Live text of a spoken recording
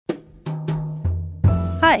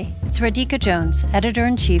Hi, it's Radhika Jones,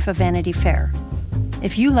 Editor-in-Chief of Vanity Fair.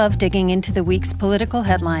 If you love digging into the week's political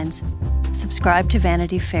headlines, subscribe to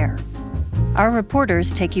Vanity Fair. Our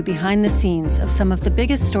reporters take you behind the scenes of some of the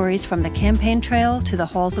biggest stories from the campaign trail to the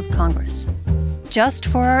halls of Congress. Just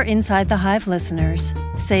for our Inside the Hive listeners,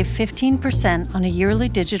 save 15% on a yearly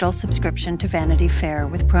digital subscription to Vanity Fair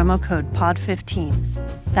with promo code POD15.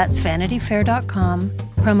 That's vanityfair.com,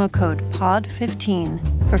 promo code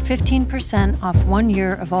POD15 for 15% off 1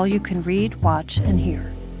 year of all you can read, watch, and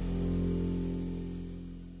hear.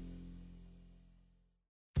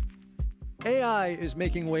 AI is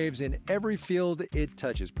making waves in every field it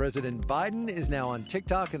touches. President Biden is now on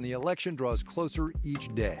TikTok, and the election draws closer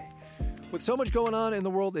each day. With so much going on in the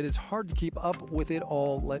world, it is hard to keep up with it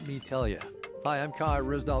all, let me tell you. Hi, I'm Kai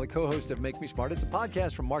Rizdal, the co-host of Make Me Smart. It's a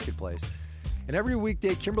podcast from Marketplace. And every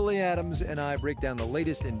weekday, Kimberly Adams and I break down the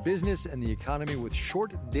latest in business and the economy with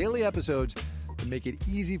short daily episodes to make it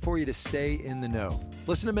easy for you to stay in the know.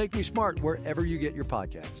 Listen to Make Me Smart wherever you get your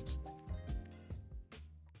podcasts.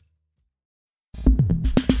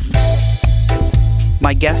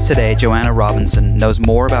 My guest today, Joanna Robinson, knows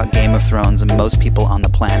more about Game of Thrones than most people on the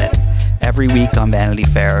planet. Every week on Vanity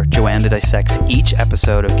Fair, Joanna dissects each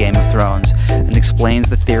episode of Game of Thrones and explains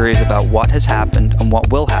the theories about what has happened and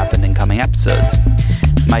what will happen in coming episodes.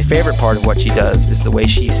 My favorite part of what she does is the way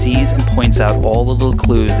she sees and points out all the little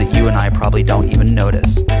clues that you and I probably don't even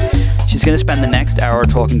notice. She's going to spend the next hour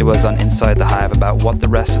talking to us on Inside the Hive about what the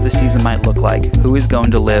rest of the season might look like, who is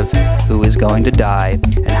going to live, who is going to die,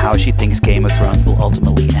 and how she thinks Game of Thrones will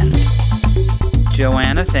ultimately end.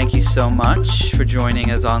 Joanna, thank you so much for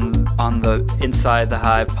joining us on the Inside the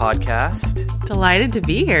Hive podcast. Delighted to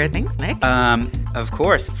be here. Thanks, Nick. Of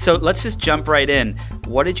course. So let's just jump right in.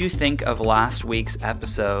 What did you think of last week's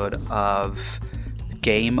episode of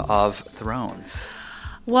Game of Thrones?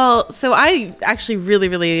 Well, so I actually really,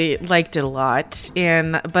 really liked it a lot.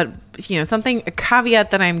 But a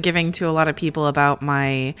caveat that I'm giving to a lot of people about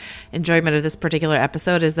my enjoyment of this particular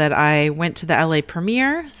episode is that I went to the LA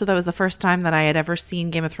premiere. So that was the first time that I had ever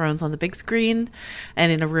seen Game of Thrones on the big screen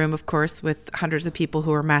and in a room, of course, with hundreds of people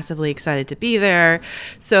who were massively excited to be there.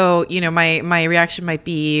 So, my reaction might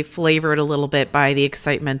be flavored a little bit by the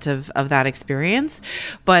excitement of that experience.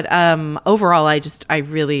 But overall, I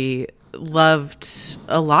really loved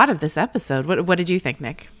a lot of this episode. What did you think,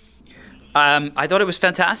 Nick? I thought it was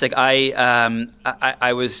fantastic.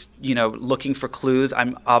 I was, looking for clues.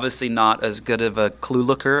 I'm obviously not as good of a clue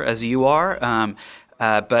looker as you are,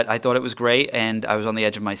 but I thought it was great, and I was on the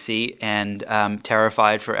edge of my seat and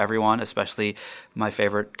terrified for everyone, especially my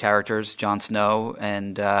favorite characters, Jon Snow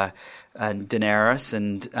and Daenerys,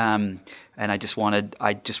 and I just wanted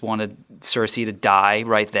Cersei to die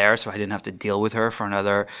right there, so I didn't have to deal with her for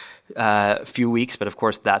another few weeks. But of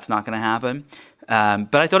course, that's not going to happen.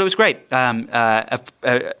 But I thought it was great. And I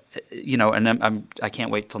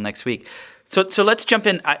can't wait till next week. So let's jump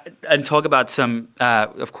in and talk about some.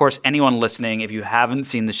 Of course, anyone listening, if you haven't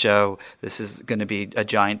seen the show, this is going to be a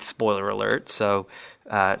giant spoiler alert. So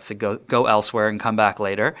go elsewhere and come back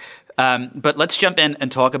later. But let's jump in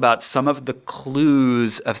and talk about some of the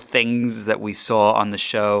clues of things that we saw on the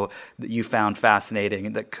show that you found fascinating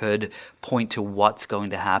and that could point to what's going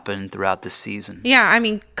to happen throughout the season. Yeah, I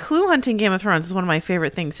mean, clue hunting Game of Thrones is one of my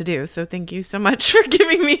favorite things to do. So thank you so much for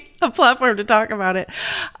giving me a platform to talk about it.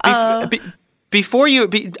 How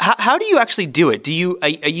do you actually do it?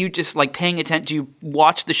 Are you just like paying attention? Do you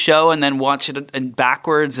watch the show and then watch it in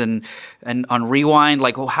backwards and on rewind?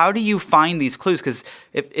 Like, well, how do you find these clues? Because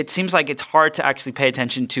it seems like it's hard to actually pay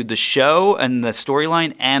attention to the show and the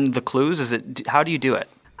storyline and the clues. How do you do it?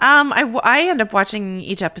 I end up watching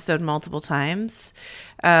each episode multiple times.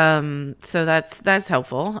 So that's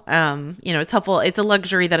helpful. It's helpful. It's a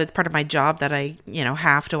luxury that it's part of my job that I,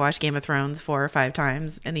 have to watch Game of Thrones 4 or 5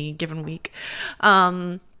 times any given week.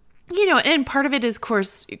 And part of it is, of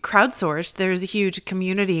course, crowdsourced. There's a huge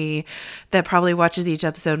community that probably watches each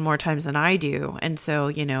episode more times than I do. And so,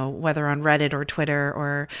 whether on Reddit or Twitter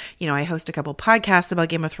or, I host a couple podcasts about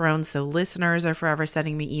Game of Thrones. So listeners are forever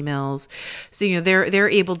sending me emails. So, they're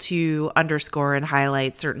able to underscore and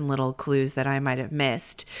highlight certain little clues that I might have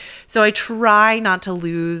missed. So I try not to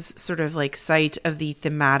lose sort of like sight of the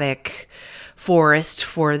thematic forest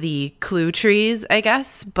for the clue trees, I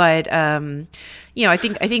guess. But, I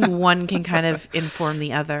think one can kind of inform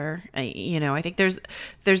the other. I think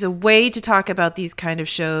there's a way to talk about these kind of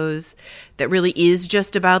shows that really is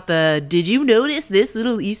just about did you notice this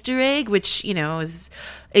little Easter egg, which, is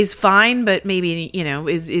fine, but maybe,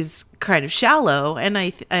 is kind of shallow. And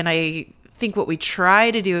I think what we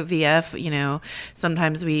try to do at VF,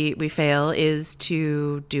 sometimes we fail, is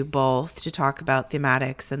to do both, to talk about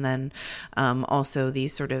thematics and then also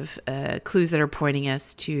these sort of clues that are pointing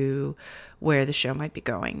us to where the show might be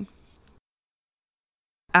going.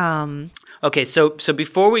 Okay, so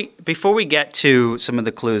before we get to some of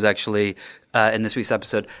the clues actually in this week's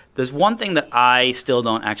episode, there's one thing that I still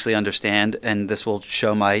don't actually understand, and this will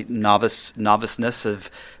show my noviceness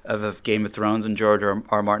of Game of Thrones and George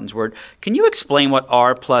R. Martin's word. Can you explain what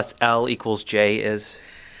R plus L equals J is?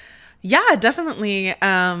 Yeah, definitely.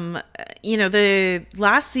 The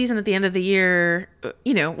last season at the end of the year,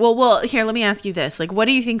 well, here, let me ask you this. Like, what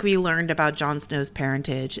do you think we learned about Jon Snow's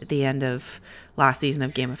parentage at the end of last season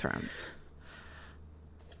of Game of Thrones?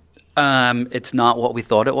 It's not what we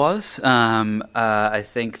thought it was. I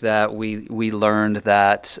think that we learned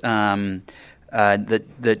that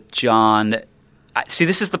that Jon. See,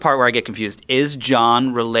 this is the part where I get confused. Is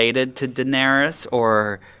Jon related to Daenerys,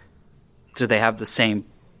 or do they have the same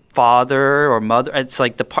father or mother? It's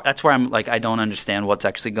like that's where I'm like, I don't understand what's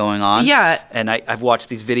actually going on. Yeah, and I've watched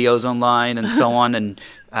these videos online and so on, and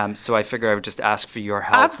so I figure I would just ask for your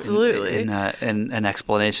help. Absolutely. in an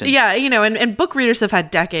explanation. Yeah, and book readers have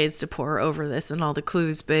had decades to pore over this and all the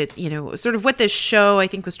clues, but sort of what this show I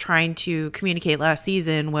think was trying to communicate last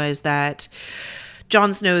season was that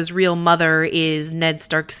Jon Snow's real mother is Ned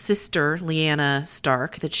Stark's sister, Lyanna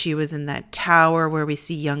Stark, that she was in that tower where we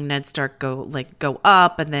see young Ned Stark go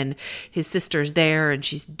up, and then his sister's there and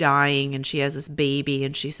she's dying and she has this baby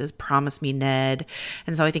and she says, "Promise me, Ned."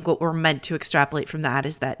 And so I think what we're meant to extrapolate from that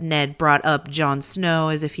is that Ned brought up Jon Snow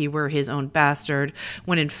as if he were his own bastard,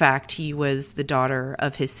 when in fact he was the daughter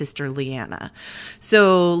of his sister Lyanna.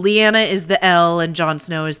 So Lyanna is the L and Jon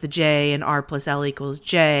Snow is the J, and R plus L equals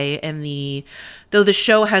J. And though the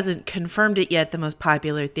show hasn't confirmed it yet, the most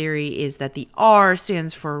popular theory is that the R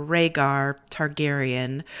stands for Rhaegar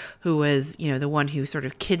Targaryen, who was, the one who sort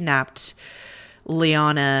of kidnapped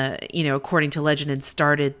Lyanna, according to legend, and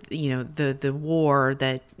started, the war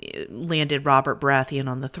that landed Robert Baratheon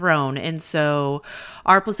on the throne. And so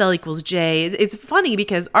R plus L equals J. It's funny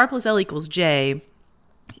because R plus L equals J,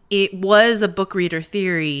 it was a book reader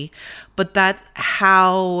theory, but that's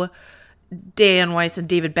how Dan Weiss and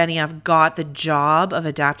David Benioff got the job of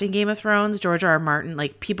adapting Game of Thrones. George R. R. Martin,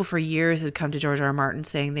 people for years had come to George R. R. Martin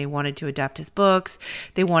saying they wanted to adapt his books.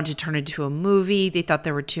 They wanted to turn it into a movie. They thought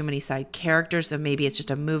there were too many side characters, so maybe it's just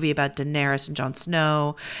a movie about Daenerys and Jon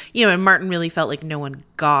Snow. And Martin really felt like no one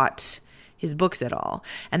got his books at all.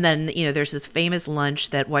 And then, there's this famous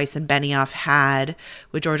lunch that Weiss and Benioff had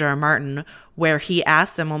with George R. R. Martin, where he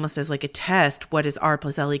asked them almost as like a test, what does R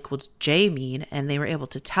plus L equals J mean? And they were able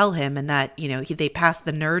to tell him, and that, they passed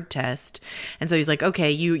the nerd test. And so he's like,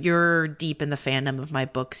 okay, you're deep in the fandom of my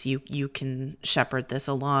books. You can shepherd this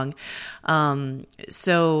along.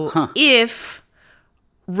 If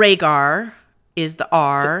Rhaegar is the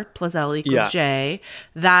R plus L equals J,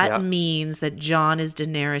 that means that Jon is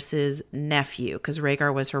Daenerys' nephew, because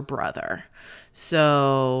Rhaegar was her brother.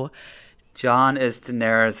 So Jon is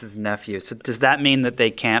Daenerys' nephew. So does that mean that they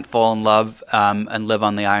can't fall in love and live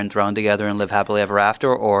on the Iron Throne together and live happily ever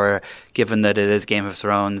after? Or given that it is Game of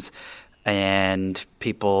Thrones and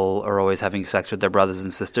people are always having sex with their brothers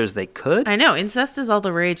and sisters, they could? I know. Incest is all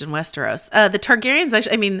the rage in Westeros. The Targaryens,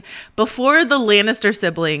 actually, before the Lannister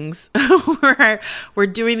siblings were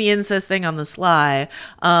doing the incest thing on the sly,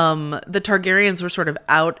 the Targaryens were sort of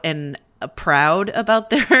out and proud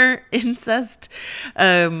about their incest.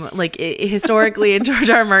 Historically in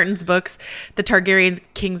George R. R. Martin's books, the Targaryens,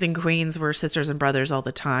 kings and queens, were sisters and brothers all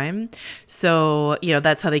the time. So,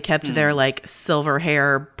 that's how they kept their silver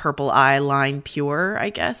hair, purple eye line pure,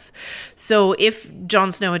 I guess. So if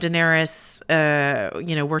Jon Snow and Daenerys,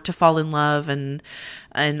 were to fall in love and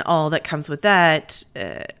all that comes with that,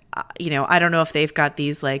 I don't know if they've got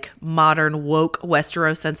these modern woke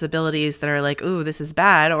Westeros sensibilities that are like, ooh, this is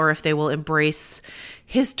bad, or if they will embrace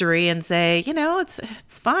history and say,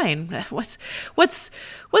 it's fine. What's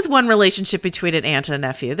one relationship between an aunt and a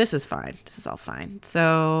nephew? This is fine. This is all fine.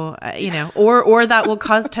 So, or that will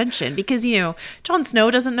cause tension because, Jon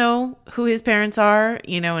Snow doesn't know who his parents are,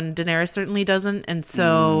 and Daenerys certainly doesn't. And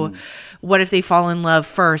so what if they fall in love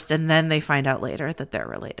first and then they find out later that they're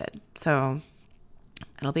related? So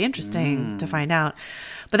it'll be interesting to find out.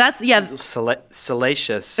 But that's,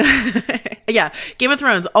 salacious. Yeah, Game of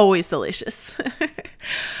Thrones, always salacious.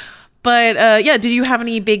 But, did you have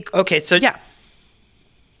any big... Okay, so...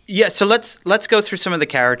 Yeah, so let's go through some of the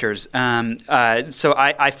characters. So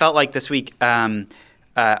I felt like this week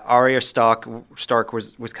Arya Stark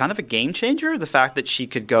was kind of a game changer. The fact that she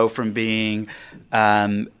could go from being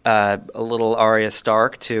a little Arya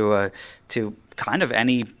Stark to kind of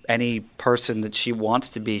any person that she wants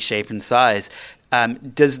to be, shape and size.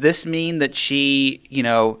 Does this mean that she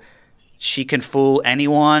can fool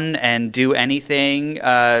anyone and do anything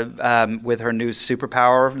with her new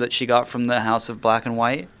superpower that she got from the House of Black and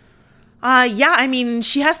White? Yeah, I mean,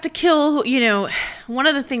 she has to kill, one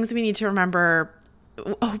of the things we need to remember,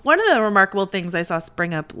 one of the remarkable things I saw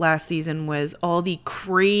spring up last season was all the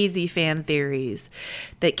crazy fan theories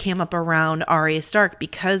that came up around Arya Stark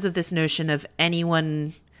because of this notion of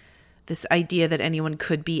this idea that anyone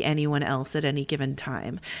could be anyone else at any given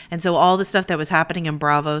time. And so all the stuff that was happening in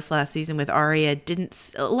Bravos last season with Arya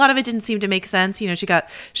a lot of it didn't seem to make sense. She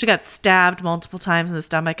got stabbed multiple times in the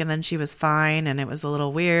stomach and then she was fine, and it was a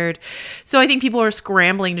little weird. So I think people were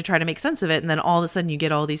scrambling to try to make sense of it. And then all of a sudden you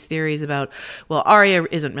get all these theories about, well, Arya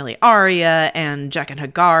isn't really Arya and Jaqen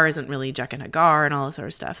H'ghar isn't really Jaqen H'ghar and all this sort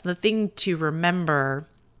of stuff. The thing to remember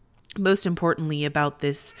most importantly about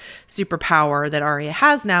this superpower that Arya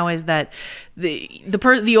has now is that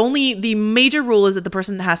the major rule is that the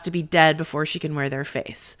person has to be dead before she can wear their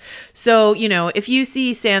face. So, if you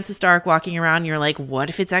see Sansa Stark walking around, you're like, what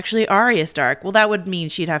if it's actually Arya Stark? Well, that would mean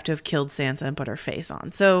she'd have to have killed Sansa and put her face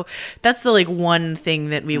on. So that's the one thing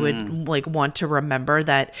that we would want to remember,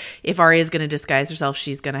 that if Arya is going to disguise herself,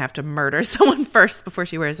 she's going to have to murder someone first before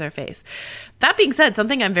she wears their face. That being said,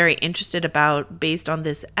 something I'm very interested about based on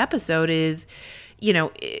this episode is,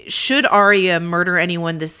 should Arya murder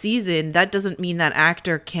anyone this season, that doesn't mean that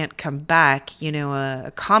actor can't come back.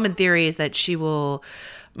 A common theory is that she will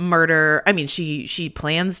murder. I mean, she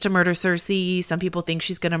plans to murder Cersei. Some people think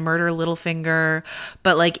she's going to murder Littlefinger.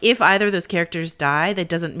 But if either of those characters die, that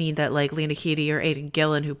doesn't mean that Lena Headey or Aidan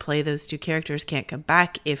Gillen, who play those two characters, can't come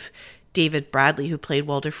back if David Bradley, who played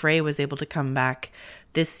Walder Frey, was able to come back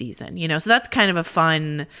this season. So that's kind of a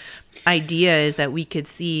fun idea, is that we could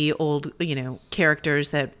see old, characters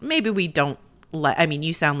that maybe we don't like. I mean,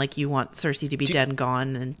 you sound like you want Cersei to be dead and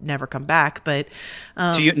gone and never come back, but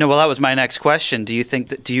well, that was my next question. Do you think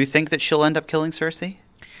that she'll end up killing Cersei?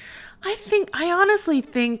 I honestly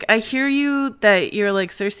think, I hear you that you're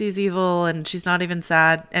like, Cersei's evil and she's not even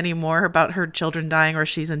sad anymore about her children dying, or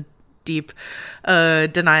she's in deep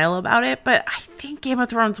denial about it, but I think Game of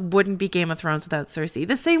Thrones wouldn't be Game of Thrones without Cersei.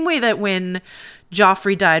 The same way that when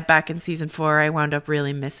Joffrey died back in season 4, I wound up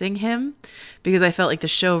really missing him because I felt like the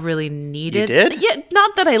show really needed. You did? Yeah,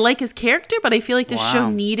 not that I like his character, but I feel like the show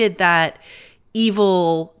needed that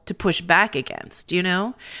evil to push back against, and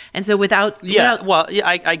so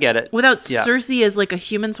I get it. Without Cersei as a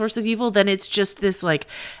human source of evil, then it's just this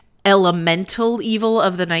elemental evil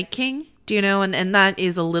of the Night King. And that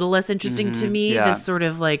is a little less interesting to me. Yeah. This sort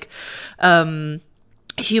of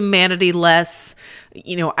humanity-less,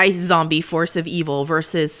 ice zombie force of evil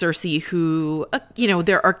versus Cersei, who,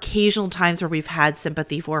 there are occasional times where we've had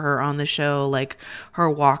sympathy for her on the show, like her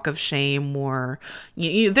walk of shame, or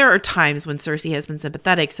there are times when Cersei has been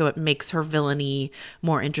sympathetic, so it makes her villainy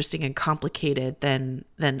more interesting and complicated than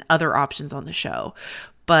other options on the show.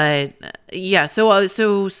 But yeah, so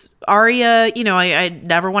Arya, I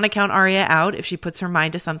never want to count Arya out. If she puts her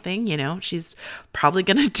mind to something, she's probably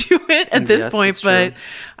going to do it at this point. But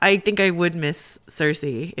I think I would miss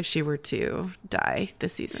Cersei if she were to die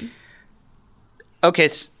this season. Okay,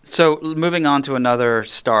 so moving on to another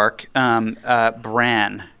Stark,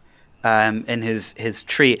 Bran. In his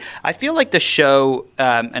tree. I feel like the show,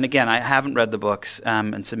 and again, I haven't read the books,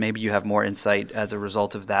 and so maybe you have more insight as a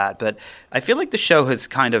result of that, but I feel like the show has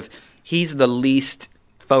he's the least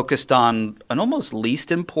focused on, an almost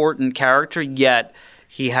least important character, yet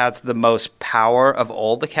he has the most power of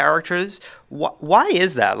all the characters. Why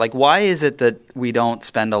is that? Why is it that we don't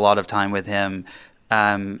spend a lot of time with him,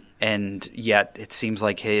 and yet it seems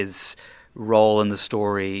like his role in the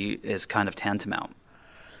story is kind of tantamount?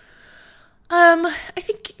 I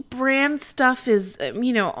think Bran stuff is,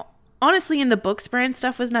 honestly, in the books, Bran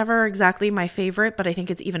stuff was never exactly my favorite, but I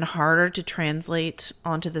think it's even harder to translate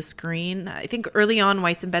onto the screen. I think early on,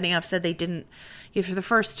 Weiss and Benioff said they didn't, for the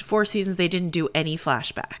first 4 seasons, they didn't do any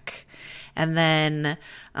flashback. And then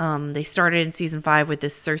they started in season 5 with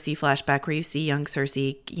this Cersei flashback where you see young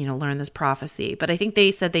Cersei, learn this prophecy. But I think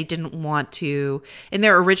they said they didn't want to, in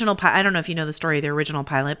their original pilot, I don't know if you know the story of their original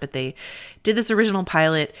pilot, but they did this original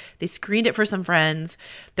pilot. They screened it for some friends.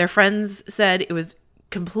 Their friends said it was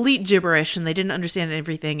complete gibberish and they didn't understand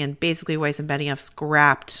everything. And basically Weiss and Benioff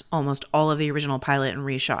scrapped almost all of the original pilot and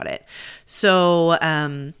reshot it. So,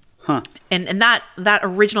 And that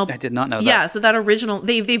original, I did not know that. Yeah, so that original,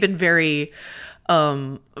 they've been very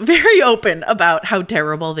very open about how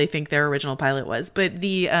terrible they think their original pilot was. But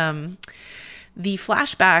the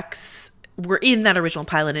flashbacks were in that original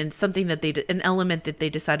pilot, and it's something that an element that they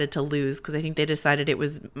decided to lose, because I think they decided it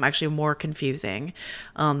was actually more confusing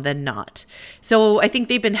than not. So I think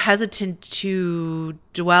they've been hesitant to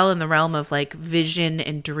dwell in the realm of like vision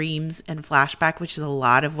and dreams and flashback, which is a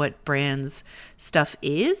lot of what Bran's stuff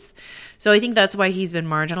is. So I think that's why he's been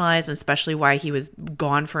marginalized, especially why he was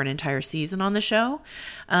gone for an entire season on the show.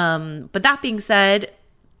 But that being said,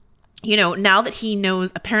 you know, now that he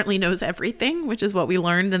apparently knows everything, which is what we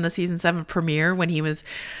learned in the season 7 premiere when he was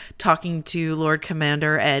talking to Lord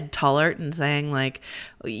Commander Ed Tollert and saying, like,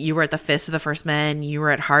 you were at the Fist of the First Men, you were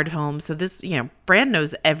at Hardhome. So this, you know, Bran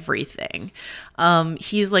knows everything.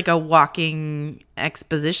 He's like a walking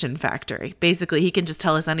exposition factory. Basically, he can just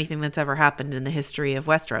tell us anything that's ever happened in the history of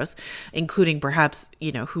Westeros, including perhaps,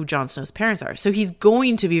 you know, who Jon Snow's parents are. So he's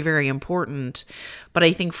going to be very important. But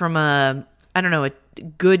I think from a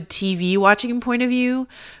good TV watching point of view,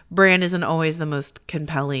 Bran isn't always the most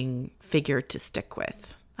compelling figure to stick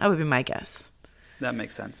with. That would be my guess. That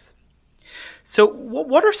makes sense. So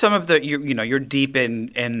what are some of you're deep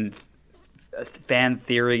in fan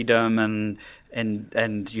theorydom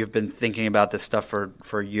and you've been thinking about this stuff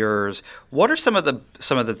for years. What are some of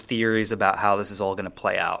the theories about how this is all going to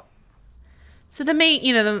play out? So the main,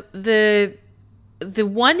 you know, the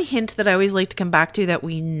one hint that I always like to come back to that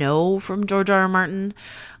we know from George R.R. Martin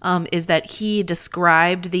is that he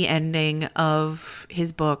described the ending of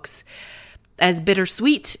his books as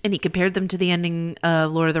bittersweet, and he compared them to the ending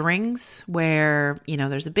of Lord of the Rings, where, you know,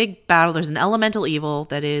 there's a big battle, there's an elemental evil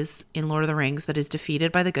that is in Lord of the Rings that is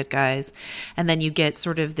defeated by the good guys, and then you get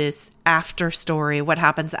sort of this after story, what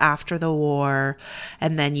happens after the war,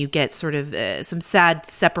 and then you get sort of some sad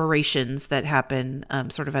separations that happen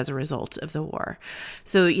sort of as a result of the war.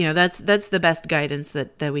 So, you know, that's the best guidance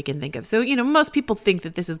that we can think of. So, you know, most people think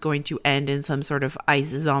that this is going to end in some sort of ice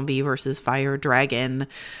zombie versus fire dragon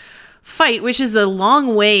fight, which is a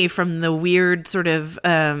long way from the weird sort of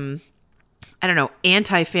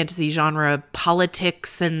anti-fantasy genre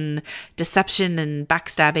politics and deception and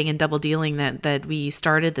backstabbing and double dealing that we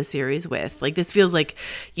started the series with. Like, this feels like,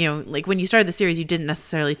 you know, like when you started the series, you didn't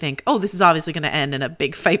necessarily think, oh, this is obviously going to end in a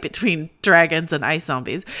big fight between dragons and ice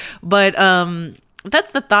zombies. But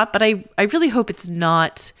that's the thought. But I really hope it's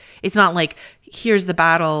not like, here's the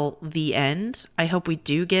battle, the end. I hope we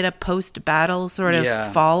do get a post-battle sort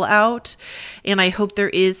of fallout. And I hope there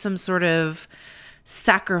is some sort of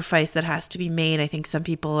sacrifice that has to be made. I think some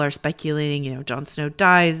people are speculating, you know, Jon Snow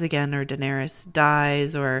dies again, or Daenerys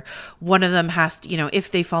dies, or one of them has to, you know,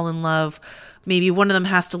 if they fall in love, maybe one of them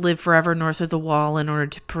has to live forever north of the Wall in order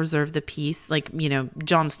to preserve the peace. Like, you know,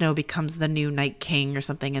 Jon Snow becomes the new Night King or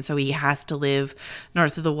something, and so he has to live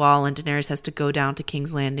north of the Wall, and Daenerys has to go down to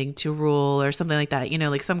King's Landing to rule, or something like that. You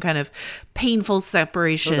know, like some kind of painful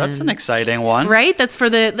separation. Oh, that's an exciting one, right? That's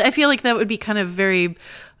I feel like that would be kind of very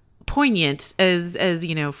poignant as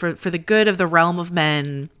you know, for the good of the realm of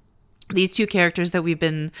men. These two characters that we've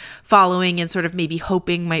been following and sort of maybe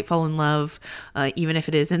hoping might fall in love, even if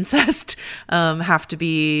it is incest, have to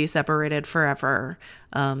be separated forever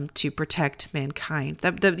to protect mankind.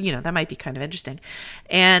 That might be kind of interesting.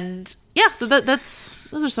 And yeah, so those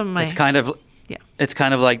are some of my. It's kind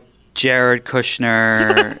of like Jared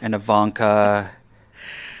Kushner and Ivanka,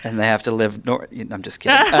 and they have to live. I'm just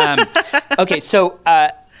kidding. Okay, so.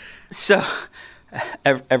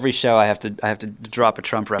 Every show I have to drop a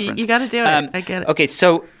Trump reference. You got to do it. I get it. Okay,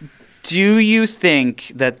 so do you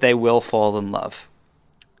think that they will fall in love?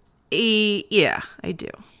 Yeah, I do.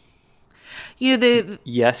 You know,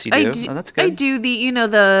 yes, you do. Oh, that's good. I do.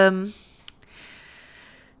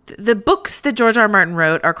 The books that George R. R. Martin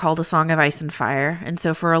wrote are called A Song of Ice and Fire. And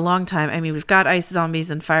so for a long time, I mean, we've got ice zombies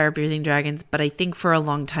and fire-breathing dragons, but I think for a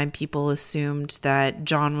long time people assumed that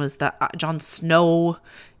Jon Snow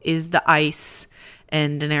is the ice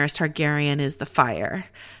and Daenerys Targaryen is the fire.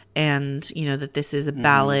 And, you know, that this is a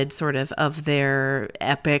ballad sort of their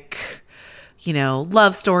epic, you know,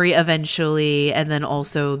 love story eventually. And then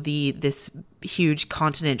also this huge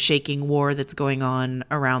continent shaking war that's going on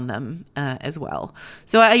around them as well.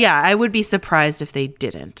 So I would be surprised if they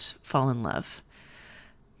didn't fall in love.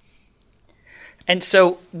 And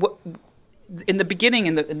so in the beginning,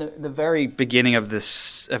 in the very beginning of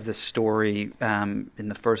this story, in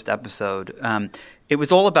the first episode, it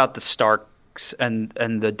was all about the Starks and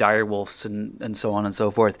the direwolves and so on and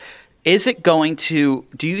so forth. Is it going to?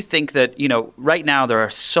 Do you think that, you know, right now there are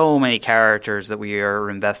so many characters that we are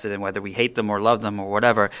invested in, whether we hate them or love them or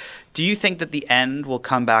whatever? Do you think that the end will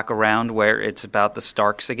come back around where it's about the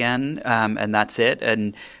Starks again, and that's it,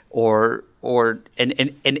 or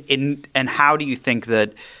and how do you think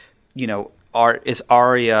that, is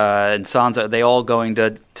Arya and Sansa, are they all going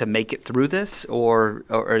to make it through this, or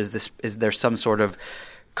is there some sort of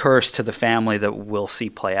curse to the family that we'll see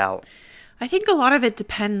play out? I think a lot of it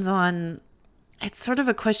depends on, it's sort of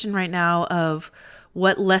a question right now of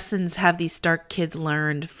what lessons have these Stark kids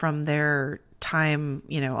learned from their time,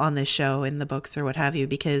 on this show, in the books or what have you,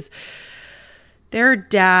 because their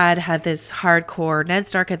dad had this hardcore, Ned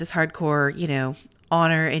Stark had this hardcore,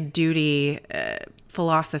 honor and duty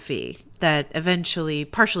philosophy that eventually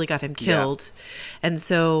partially got him killed. Yeah. And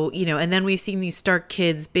so, and then we've seen these Stark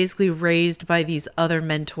kids basically raised by these other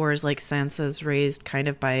mentors, like Sansa's raised kind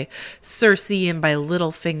of by Cersei and by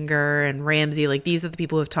Littlefinger and Ramsay. Like, these are the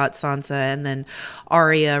people who have taught Sansa. And then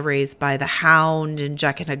Arya raised by the Hound and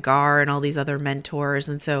Jaqen H'ghar and all these other mentors.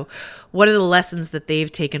 And so what are the lessons that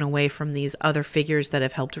they've taken away from these other figures that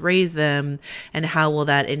have helped raise them? And how will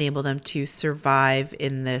that enable them to survive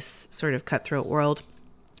in this sort of cutthroat world?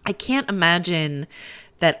 I can't imagine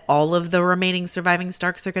that all of the remaining surviving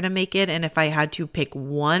Starks are going to make it. And if I had to pick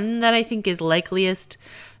one that I think is likeliest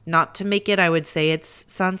not to make it, I would say it's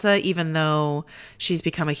Sansa, even though she's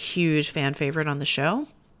become a huge fan favorite on the show.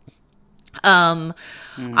 I'm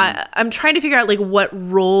trying to figure out what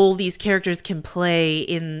role these characters can play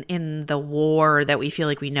in the war that we feel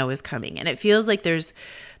like we know is coming. And it feels like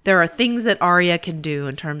there are things that Arya can do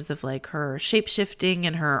in terms of her shape-shifting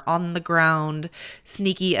and her on-the-ground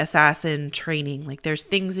sneaky assassin training. There's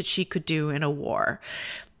things that she could do in a war.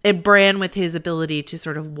 And Bran, with his ability to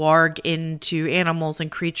sort of warg into animals and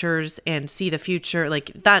creatures and see the future,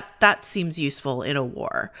 that seems useful in a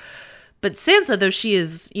war. But Sansa, though she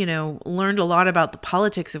has, learned a lot about the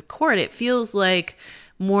politics of court, it feels like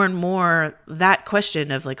more and more that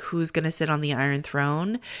question of who's going to sit on the Iron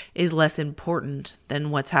Throne is less important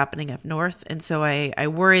than what's happening up north. And so I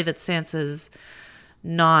worry that Sansa's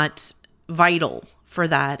not vital for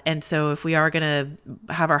that. And so if we are going to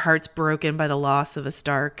have our hearts broken by the loss of a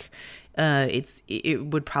Stark, it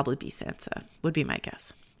would probably be Sansa, would be my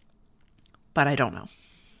guess. But I don't know.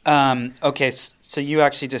 Okay, so you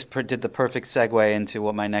actually just did the perfect segue into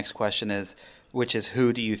what my next question is, which is,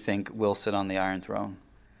 who do you think will sit on the Iron Throne?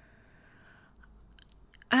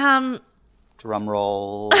 Drum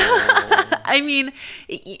roll. I mean,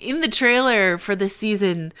 in the trailer for this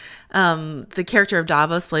season, the character of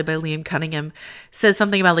Davos, played by Liam Cunningham, says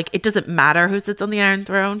something about it doesn't matter who sits on the Iron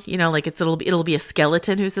Throne. It'll be a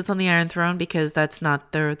skeleton who sits on the Iron Throne, because that's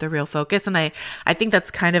not the real focus. And I think that's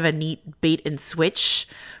kind of a neat bait and switch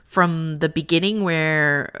from the beginning,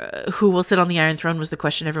 where who will sit on the Iron Throne was the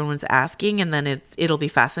question everyone was asking. And then it'll be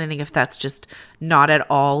fascinating if that's just not at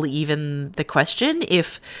all even the question.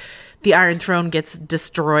 If the Iron Throne gets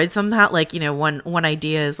destroyed somehow, one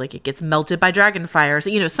idea is it gets melted by dragon fire.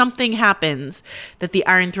 So, something happens that the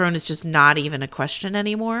Iron Throne is just not even a question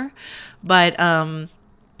anymore. But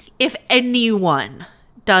if anyone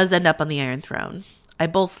does end up on the Iron Throne, I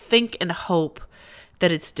both think and hope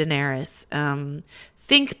that it's Daenerys.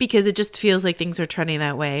 Think because it just feels like things are trending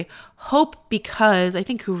that way. Hope because I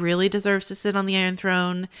think who really deserves to sit on the Iron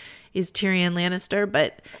Throne is Tyrion Lannister,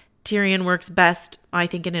 but Tyrion works best, I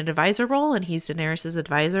think, in an advisor role, and he's Daenerys'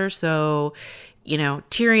 advisor. So,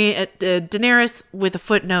 Daenerys with a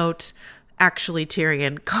footnote, actually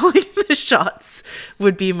Tyrion calling the shots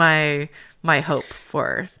would be my hope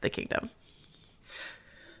for the kingdom.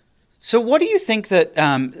 So what do you think that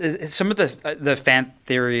some of the fan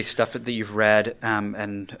theory stuff that you've read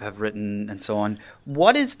and have written and so on?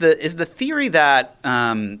 What is the theory that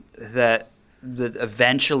that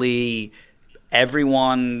eventually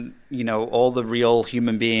everyone, all the real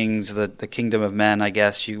human beings, the kingdom of men, I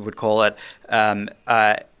guess you would call it,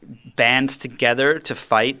 bands together to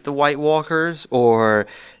fight the White Walkers, or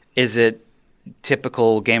is it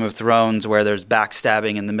typical Game of Thrones where there's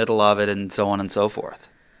backstabbing in the middle of it and so on and so forth?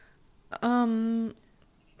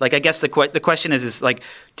 I guess the question is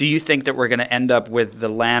do you think that we're going to end up with the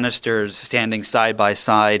Lannisters standing side by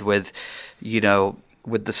side with,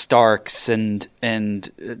 with the Starks and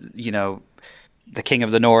the King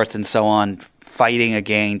of the North and so on, fighting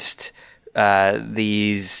against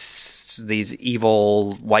these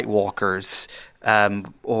evil White Walkers,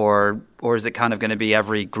 or is it kind of going to be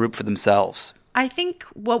every group for themselves? I think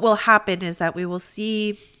what will happen is that we will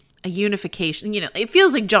see a unification. It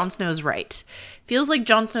feels like Jon Snow's right. Feels like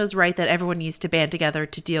Jon Snow's right that everyone needs to band together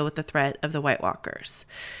to deal with the threat of the White Walkers.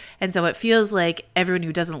 And so it feels like everyone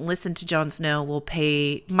who doesn't listen to Jon Snow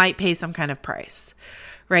might pay some kind of price,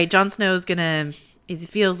 right? Jon Snow's gonna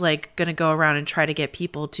go around and try to get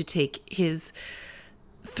people to take his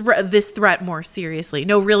this threat more seriously.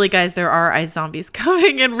 No, really, guys, there are ice zombies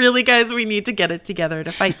coming, and really, guys, we need to get it together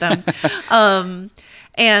to fight them.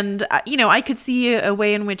 And, I could see a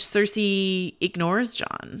way in which Cersei ignores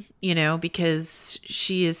Jon, because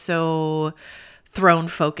she is so throne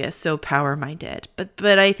focused, so power minded.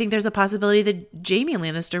 But I think there's a possibility that Jaime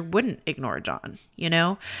Lannister wouldn't ignore Jon,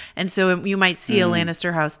 and so you might see a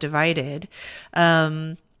Lannister house divided.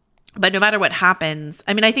 But no matter what happens,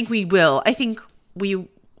 I mean, I think we will.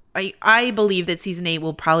 I believe that season 8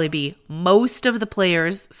 will probably be most of the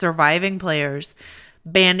players, surviving players,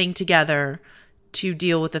 banding together to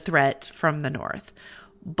deal with the threat from the north.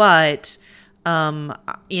 But,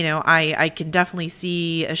 I can definitely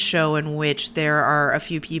see a show in which there are a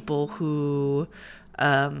few people who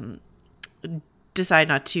decide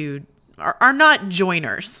not to, are not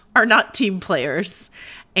joiners, are not team players.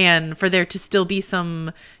 And for there to still be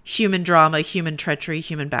some human drama, human treachery,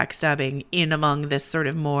 human backstabbing in among this sort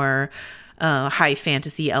of more high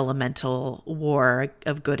fantasy elemental war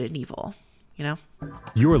of good and evil,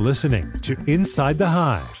 You're listening to Inside the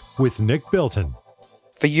Hive with Nick Bilton.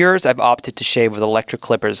 For years, I've opted to shave with electric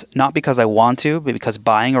clippers, not because I want to, but because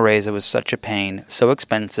buying a razor was such a pain, so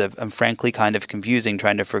expensive, and frankly kind of confusing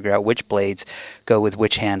trying to figure out which blades go with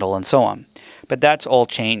which handle and so on. But that's all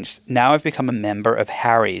changed. Now I've become a member of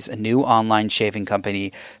Harry's, a new online shaving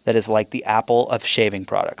company that is like the Apple of shaving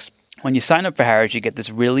products. When you sign up for Harry's, you get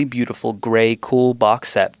this really beautiful gray cool box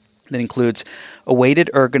set that includes a weighted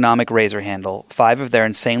ergonomic razor handle, 5 of their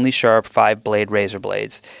insanely sharp 5-blade razor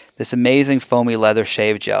blades, this amazing foamy leather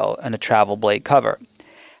shave gel, and a travel blade cover.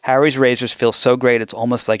 Harry's razors feel so great it's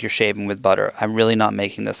almost like you're shaving with butter. I'm really not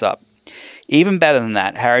making this up. Even better than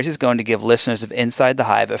that, Harry's is going to give listeners of Inside the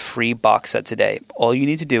Hive a free box set today. All you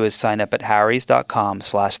need to do is sign up at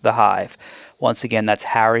harrys.com/thehive. Once again, that's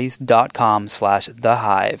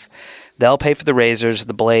harrys.com/thehive. They'll pay for the razors,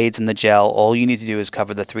 the blades, and the gel. All you need to do is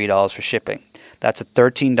cover the $3 for shipping. That's a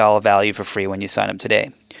 $13 value for free when you sign up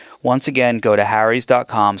today. Once again, go to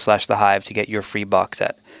harrys.com/thehive to get your free box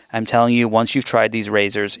set. I'm telling you, once you've tried these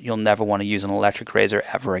razors, you'll never want to use an electric razor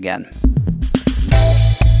ever again.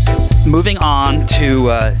 Moving on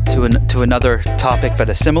to another topic, but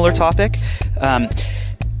a similar topic.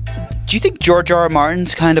 Do you think George R. R.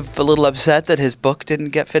 Martin's kind of a little upset that his book didn't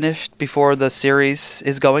get finished before the series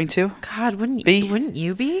is going to? God, wouldn't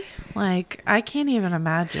you be? Like, I can't even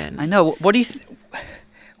imagine. I know. What do you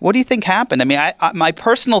think happened? I mean, my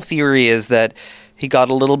personal theory is that he got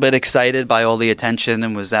a little bit excited by all the attention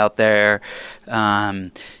and was out there,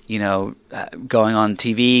 going on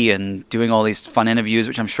TV and doing all these fun interviews,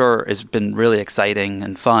 which I'm sure has been really exciting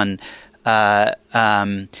and fun. And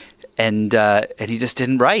he just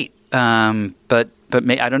didn't write. But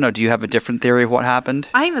I don't know. Do you have a different theory of what happened?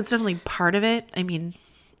 I think that's definitely part of it. I mean,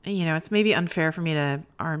 it's maybe unfair for me to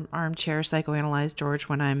armchair psychoanalyze George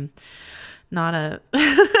when I'm not a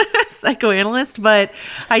psychoanalyst, but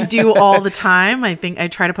I do all the time. I think I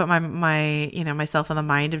try to put my myself in the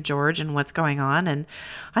mind of George and what's going on. And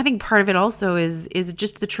I think part of it also is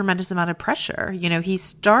just the tremendous amount of pressure. He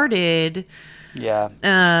started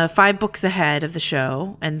 5 books ahead of the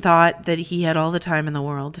show and thought that he had all the time in the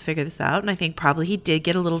world to figure this out. And I think probably he did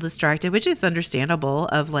get a little distracted, which is understandable,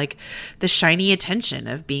 of like the shiny attention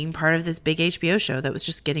of being part of this big HBO show that was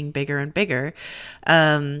just getting bigger and bigger.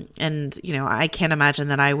 And I can't imagine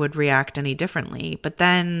that I would react any differently. But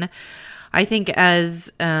then I think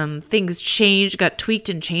as things got tweaked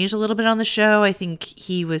and changed a little bit on the show, I think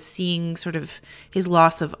he was seeing sort of his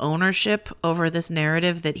loss of ownership over this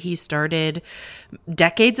narrative that he started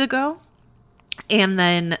decades ago. And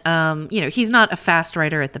then, he's not a fast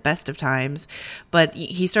writer at the best of times, but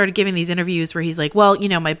he started giving these interviews where he's like, well,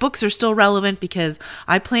 my books are still relevant because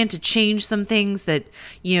I plan to change some things that,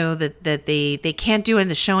 that they can't do in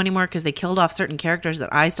the show anymore because they killed off certain characters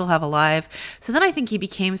that I still have alive. So then I think he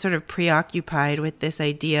became sort of preoccupied with this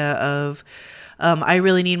idea of, I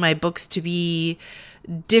really need my books to be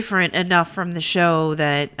different enough from the show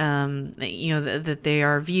that that they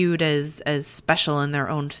are viewed as special in their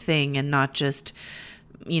own thing and not just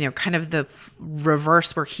kind of the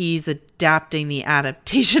reverse where he's adapting the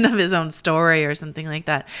adaptation of his own story or something like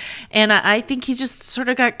that. And I think he just sort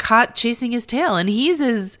of got caught chasing his tail, and he's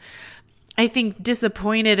as, I think,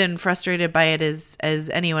 disappointed and frustrated by it as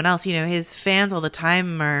anyone else. His fans all the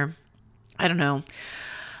time are, I don't know,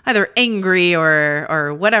 either angry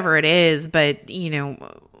or whatever it is, but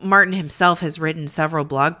Martin himself has written several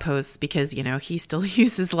blog posts because, he still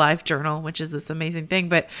uses LiveJournal, which is this amazing thing,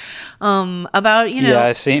 but about,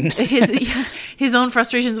 I've seen his own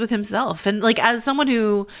frustrations with himself. And like, as someone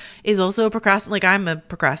who is also a procrastinator, like I'm a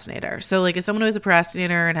procrastinator. So like, as someone who is a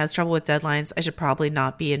procrastinator and has trouble with deadlines, I should probably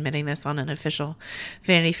not be admitting this on an official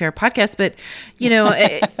Vanity Fair podcast, but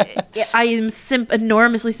I am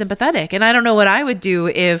enormously sympathetic. And I don't know what I would do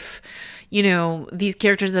if, these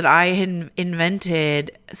characters that I had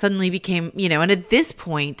invented suddenly became, and at this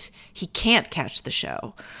point, he can't catch the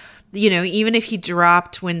show. Even if he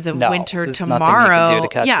dropped Winds of Winter tomorrow, nothing he can do to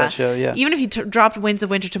catch that show. Yeah. Even if he dropped Winds of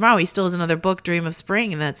Winter tomorrow, he still has another book, Dream of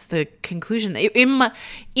Spring, and that's the conclusion. In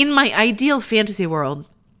my ideal fantasy world,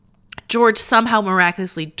 George somehow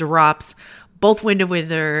miraculously drops both Wind of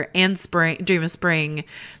Winter and Dream of Spring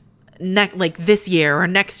like this year or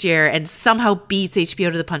next year, and somehow beats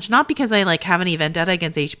HBO to the punch. Not because I like have any vendetta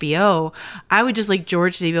against HBO. I would just like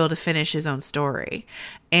George to be able to finish his own story.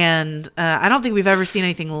 And I don't think we've ever seen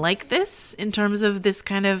anything like this in terms of this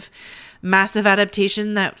kind of massive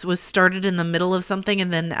adaptation that was started in the middle of something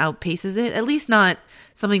and then outpaces it, at least not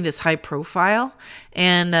something this high profile.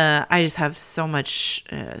 And I just have so much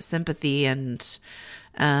sympathy and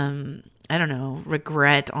I don't know,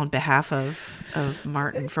 regret on behalf of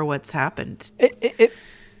Martin for what's happened.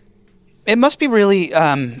 It must be really,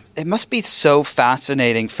 it must be so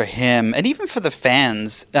fascinating for him and even for the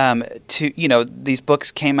fans these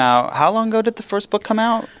books came out. How long ago did the first book come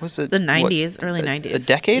out? Was it the 90s, early 90s? A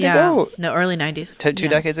decade ago? No, early 90s. Two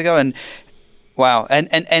decades ago. And wow.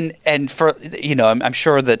 And for, I'm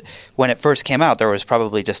sure that when it first came out, there was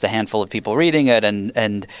probably just a handful of people reading it.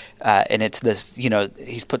 And it's this,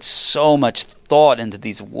 he's put so much thought into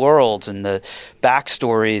these worlds and the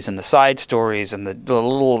backstories and the side stories and the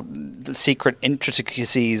little secret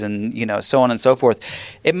intricacies and, so on and so forth.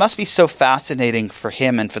 It must be so fascinating for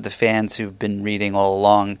him and for the fans who've been reading all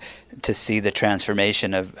along to see the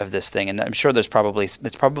transformation of this thing. And I'm sure it's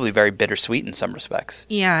probably very bittersweet in some respects.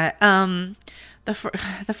 Yeah.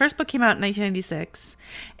 The first book came out in 1996,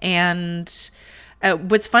 and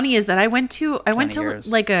what's funny is that I went to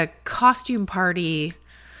like a costume party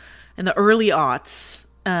in the early aughts.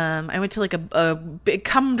 I went to like a big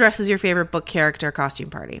come dress as your favorite book character costume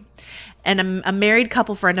party. And a married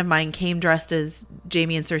couple friend of mine came dressed as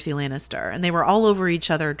Jaime and Cersei Lannister. And they were all over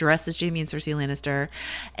each other dressed as Jaime and Cersei Lannister.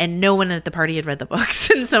 And no one at the party had read the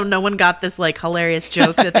books. And so no one got this like hilarious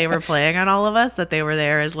joke that they were playing on all of us, that they were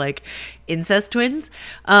there as like incest twins.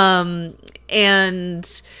 And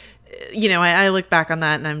I look back on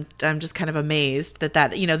that and I'm just kind of amazed that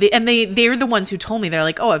they're the ones who told me. They're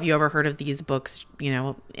like, oh, have you ever heard of these books?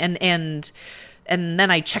 And then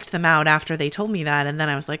I checked them out after they told me that, and then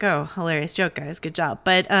I was like, oh, hilarious joke, guys, good job.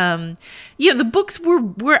 But the books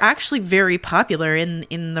were actually very popular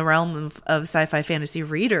in the realm of sci-fi fantasy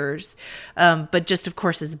readers, but just of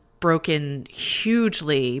course is broken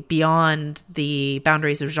hugely beyond the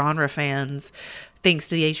boundaries of genre fans thanks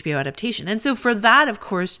to the HBO adaptation. And so for that, of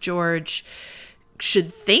course, George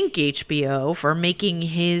should thank HBO for making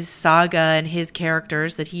his saga and his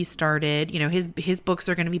characters that he started. His books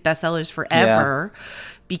are going to be bestsellers forever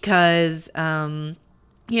because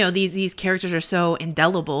these characters are so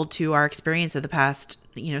indelible to our experience of the past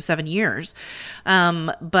 7 years.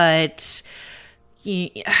 But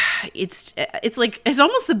it's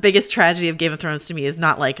almost the biggest tragedy of Game of Thrones to me is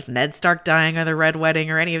not like Ned Stark dying or the Red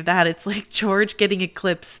Wedding or any of that. It's like George getting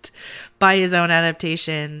eclipsed by his own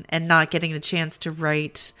adaptation and not getting the chance to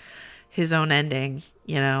write his own ending,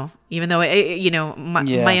 even though,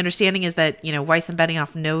 my understanding is that, Weiss and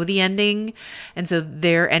Benioff know the ending. And so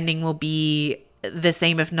their ending will be the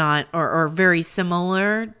same, if not, or very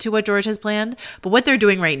similar to what George has planned. But what they're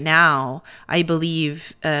doing right now, I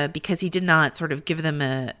believe, because he did not sort of give them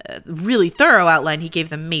a really thorough outline, he gave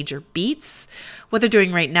them major beats. What they're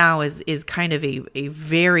doing right now is kind of a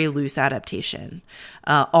very loose adaptation,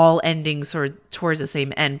 all ending sort of towards the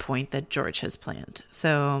same end point that George has planned.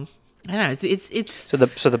 So I don't know. It's so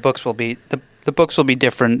the books will be the books will be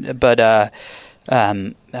different, but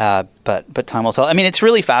time will tell. I mean, it's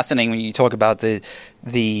really fascinating when you talk about the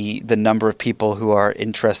number of people who are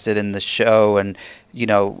interested in the show, and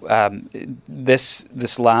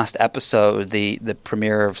this last episode, the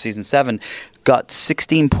premiere of season 7, got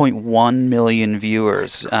 16.1 million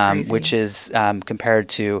viewers, which is compared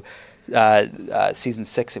to season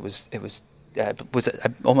 6, it was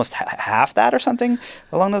almost half that or something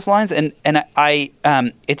along those lines, and I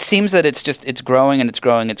it seems that it's growing and it's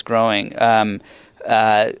growing.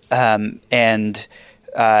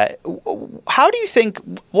 How do you think?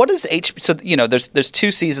 What does HBO? So there's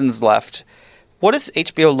 2 seasons left. What does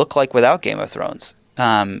HBO look like without Game of Thrones?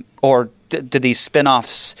 or do these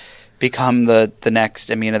spin-offs become the next?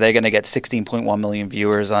 I mean, are they going to get 16.1 million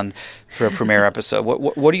viewers for a premiere episode?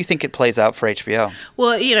 What do you think it plays out for HBO?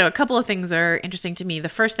 Well, a couple of things are interesting to me. The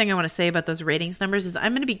first thing I want to say about those ratings numbers is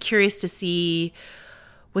I'm going to be curious to see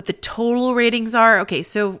what the total ratings are. Okay,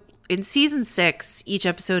 so in season 6, each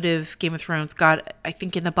episode of Game of Thrones got, I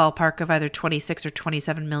think, in the ballpark of either 26 or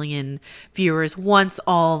 27 million viewers once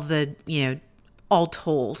all the, all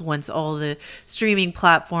told, once all the streaming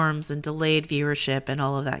platforms and delayed viewership and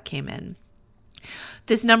all of that came in.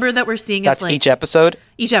 This number that we're seeing... That's each episode?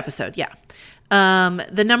 Each episode, yeah.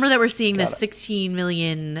 The number that we're seeing, the 16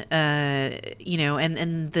 million,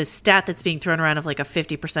 and the stat that's being thrown around of like a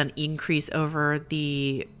 50% increase over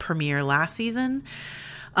the premiere last season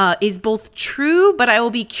is both true, but I will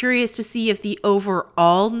be curious to see if the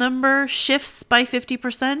overall number shifts by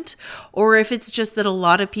 50% or if it's just that a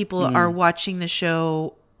lot of people are watching the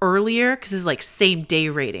show earlier, because it's like same day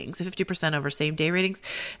ratings, 50% over same day ratings.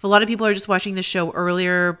 If a lot of people are just watching the show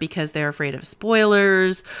earlier because they're afraid of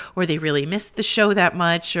spoilers or they really missed the show that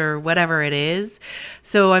much or whatever it is.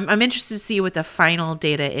 So I'm interested to see what the final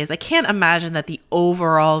data is. I can't imagine that the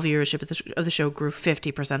overall viewership of the show grew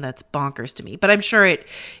 50%. That's bonkers to me, but I'm sure it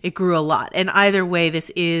grew a lot. And either way, this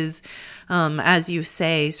is, as you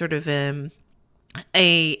say, sort of a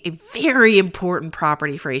very important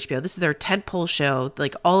property for HBO. This is their tentpole show.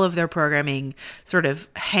 Like all of their programming sort of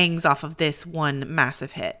hangs off of this one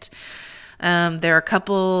massive hit. There are a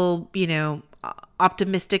couple,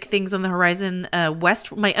 optimistic things on the horizon.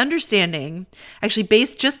 My understanding, actually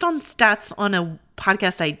based just on stats on a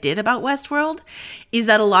podcast I did about Westworld, is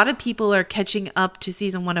that a lot of people are catching up to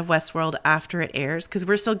season 1 of Westworld after it airs, because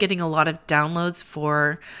we're still getting a lot of downloads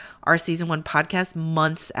for our season 1 podcast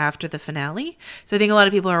months after the finale. So I think a lot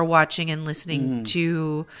of people are watching and listening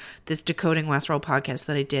to this Decoding Westworld podcast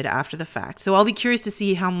that I did after the fact. So I'll be curious to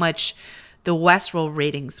see how much the Westworld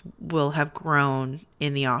ratings will have grown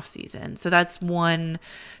in the off season. So that's one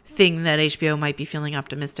thing that HBO might be feeling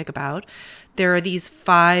optimistic about. There are these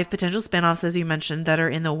 5 potential spinoffs, as you mentioned, that are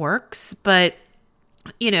in the works, but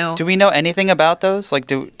do we know anything about those? Like,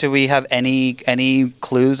 do we have any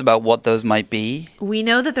clues about what those might be? We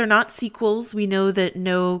know that they're not sequels. We know that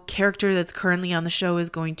no character that's currently on the show is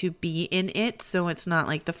going to be in it. So it's not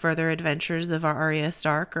like the further adventures of Arya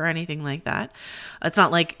Stark or anything like that. It's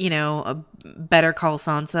not like, a Better Call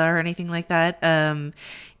Sansa or anything like that.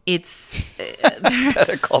 It's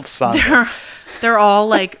Better Call Sansa. They're all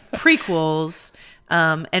like prequels.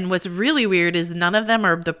 And what's really weird is none of them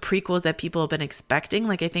are the prequels that people have been expecting.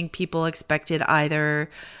 Like, I think people expected either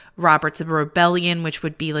Robert's Rebellion, which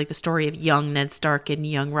would be like the story of young Ned Stark and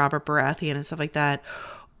young Robert Baratheon and stuff like that.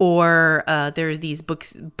 Or there's these book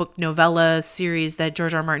novella series that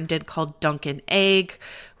George R. R. Martin did called Dunk and Egg,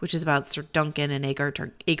 which is about Sir Duncan and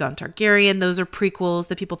Aegon Targaryen. Those are prequels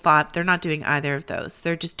that people thought. They're not doing either of those.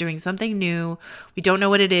 They're just doing something new. We don't know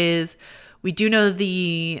what it is. We do know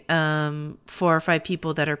the 4 or 5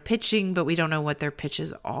 people that are pitching, but we don't know what their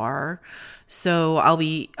pitches are. So I'll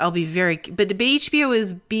be very, but HBO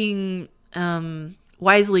is being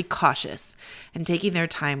wisely cautious and taking their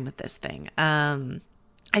time with this thing.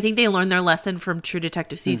 I think they learned their lesson from True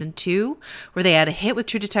Detective season 2, where they had a hit with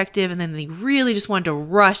True Detective, and then they really just wanted to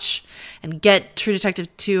rush and get True Detective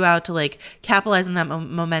 2 out to like capitalize on that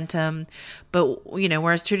momentum. But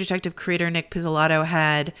whereas True Detective creator Nick Pizzolatto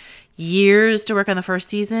had years to work on the first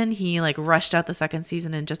season, he like rushed out the second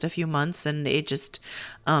season in just a few months, and it just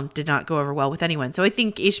did not go over well with anyone. So I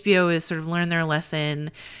think HBO has sort of learned their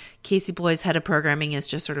lesson. Casey Bloy's head of programming is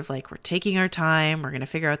just sort of like, we're taking our time. We're going to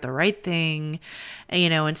figure out the right thing.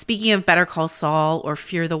 And speaking of Better Call Saul or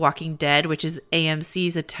Fear the Walking Dead, which is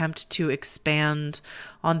AMC's attempt to expand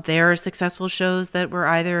on their successful shows that were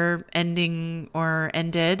either ending or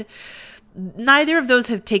ended, neither of those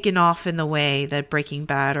have taken off in the way that Breaking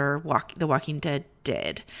Bad or The Walking Dead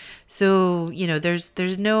did. So,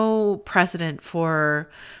 there's no precedent for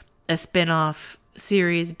a spinoff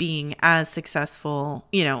series being as successful.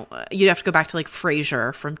 You'd have to go back to like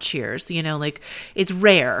Frasier from Cheers. Like it's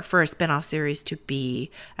rare for a spinoff series to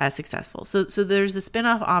be as successful. So there's the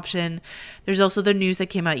spinoff option. There's also the news that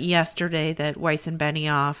came out yesterday that Weiss and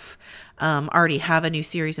Benioff already have a new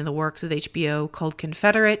series in the works with HBO called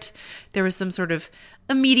Confederate. There was some sort of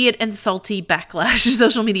immediate and salty backlash,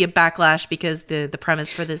 social media backlash, because the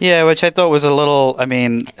premise for this, which I thought was a little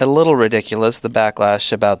ridiculous. The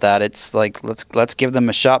backlash about that. It's like let's give them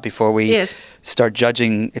a shot before we start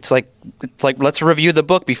judging. It's like let's review the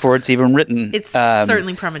book before it's even written. It's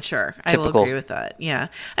certainly premature. Typical. I will agree with that. Yeah,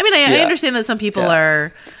 I mean, I understand that some people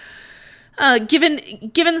are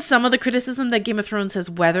Given some of the criticism that Game of Thrones has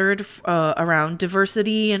weathered around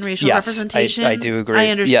diversity and racial representation, I do agree. I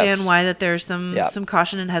understand why that there's some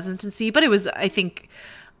caution and hesitancy, but it was, I think,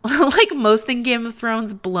 like most thing Game of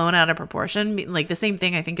Thrones, blown out of proportion. Like the same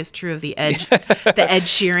thing I think is true of the Ed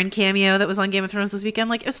Sheeran cameo that was on Game of Thrones this weekend.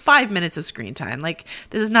 Like it was 5 minutes of screen time. Like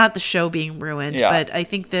this is not the show being ruined, but I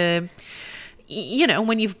think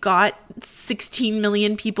when you've got 16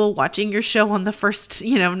 million people watching your show on the first,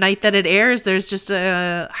 night that it airs, there's just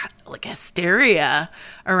a hysteria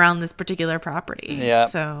around this particular property. Yeah.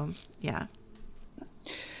 So, yeah.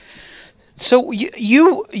 So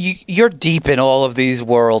you're deep in all of these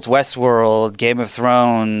worlds, Westworld, Game of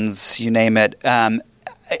Thrones, you name it.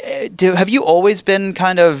 Have you always been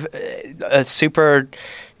kind of a super,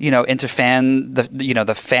 into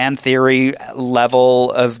the fan theory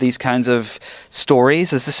level of these kinds of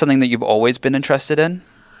stories? Is this something that you've always been interested in?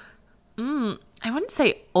 I wouldn't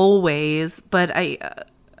say always, but I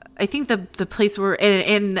think the place where,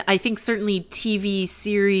 and I think certainly TV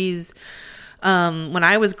series, when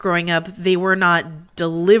I was growing up, they were not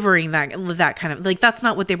delivering that kind of, like, that's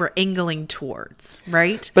not what they were angling towards,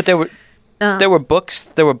 right? But there were books.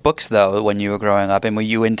 There were books though when you were growing up, and were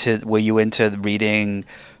you into reading,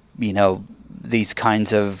 these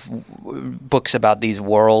kinds of books about these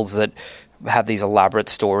worlds that have these elaborate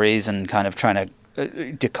stories and kind of trying to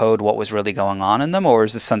decode what was really going on in them, or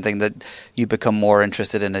is this something that you become more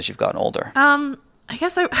interested in as you've gotten older? I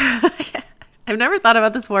guess I've never thought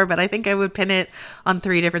about this before, but I think I would pin it on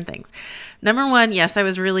 3 different things. Number one, yes, I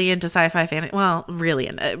was really into sci-fi fantasy. Well,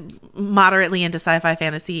 moderately into sci-fi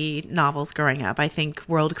fantasy novels growing up. I think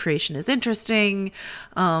world creation is interesting.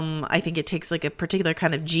 I think it takes like a particular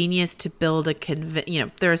kind of genius to build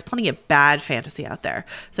there's plenty of bad fantasy out there.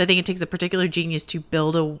 So I think it takes a particular genius to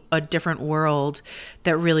build a different world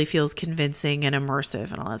that really feels convincing and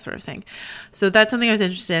immersive and all that sort of thing. So that's something I was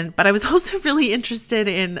interested in. But I was also really interested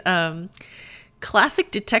in classic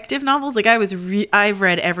detective novels. Like I've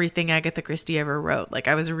read everything Agatha Christie ever wrote. Like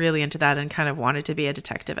I was really into that and kind of wanted to be a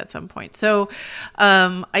detective at some point. So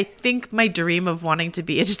I think my dream of wanting to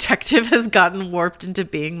be a detective has gotten warped into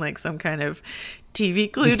being like some kind of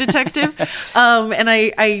TV Clue detective.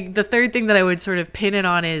 And the third thing that I would sort of pin it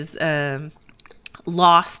on is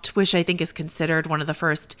Lost, which I think is considered one of the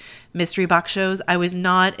first mystery box shows. I was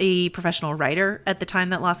not a professional writer at the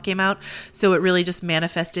time that Lost came out, so it really just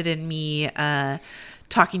manifested in me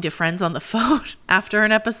talking to friends on the phone after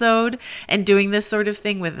an episode and doing this sort of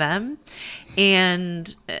thing with them.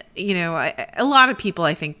 And, a lot of people,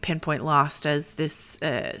 I think, pinpoint Lost as this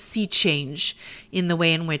sea change in the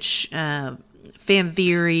way in which fan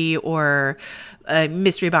theory or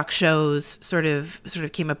mystery box shows sort of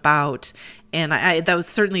came about. And that was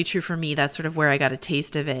certainly true for me. That's sort of where I got a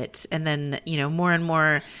taste of it. And then, more and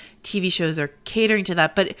more TV shows are catering to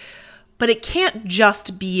that. But it can't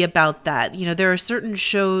just be about that. There are certain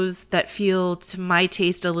shows that feel, to my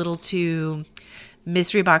taste, a little too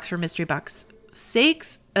mystery box for mystery box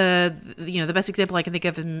sakes. The best example I can think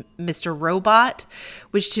of is Mr. Robot,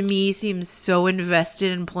 which to me seems so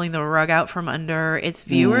invested in pulling the rug out from under its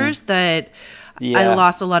viewers that I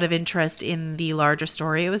lost a lot of interest in the larger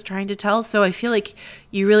story it was trying to tell. So I feel like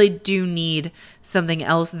you really do need something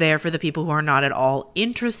else there for the people who are not at all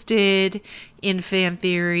interested in fan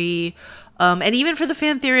theory, and even for the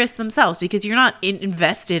fan theorists themselves, because you're not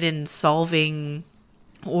invested in solving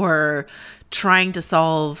or trying to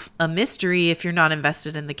solve a mystery if you're not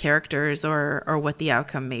invested in the characters or what the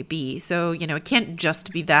outcome may be. So, it can't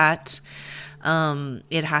just be that.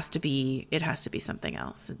 It has to be something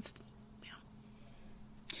else.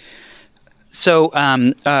 So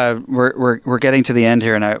we're getting to the end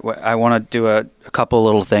here, and I want to do a couple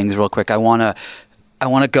little things real quick. I want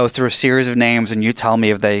to go through a series of names, and you tell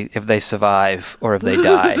me if they survive or if they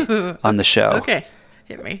die on the show. Okay,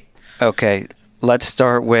 hit me. Okay, let's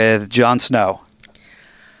start with Jon Snow.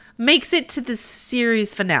 Makes it to the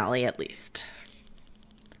series finale, at least.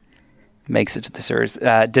 Makes it to the series.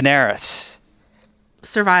 Daenerys.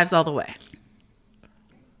 Survives all the way.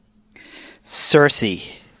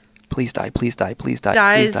 Cersei. Please die, please die, please die.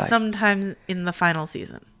 Dies please die. Sometime in the final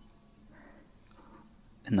season.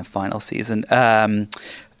 In the final season.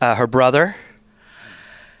 Her brother.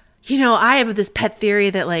 I have this pet theory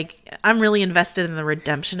that, like, I'm really invested in the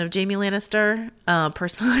redemption of Jaime Lannister,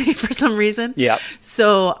 personally, for some reason. Yeah.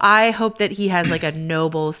 So I hope that he has, like, a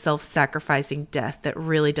noble, self-sacrificing death that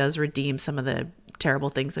really does redeem some of the terrible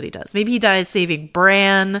things that he does. Maybe he dies saving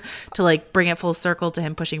Bran to like bring it full circle to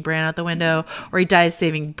him pushing Bran out the window, or he dies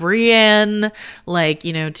saving Brienne, like,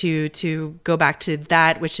 you know, to go back to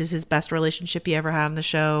that, which is his best relationship he ever had on the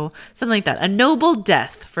show. Something like that. A noble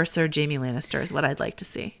death for Sir Jaime Lannister is what I'd like to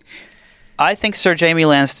see. I think Sir Jaime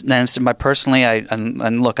Lannister, personally,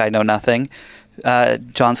 and look, I know nothing,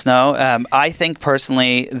 Jon Snow. I think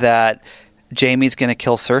personally that Jaime's going to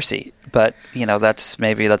kill Cersei, but you know that's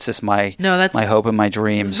just my hope and my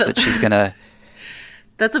dreams that she's going to.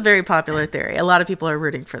 That's a very popular theory. A lot of people are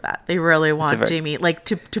rooting for that. They really want Jaime, like,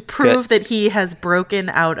 to prove that he has broken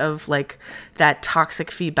out of like that toxic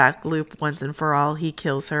feedback loop once and for all. He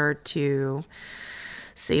kills her to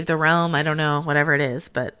save the realm. I don't know, whatever it is,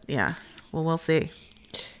 but yeah. Well, we'll see.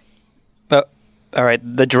 But all right,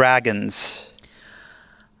 the dragons.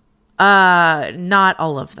 Not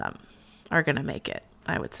all of them are going to make it,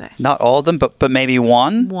 I would say. Not all of them, but maybe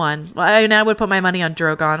one? One. Well, I mean, I would put my money on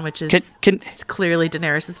Drogon, which is clearly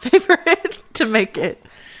Daenerys' favorite to make it.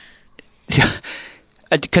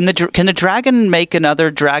 Can the dragon make another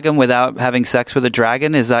dragon without having sex with a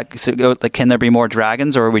dragon? Is that like, can there be more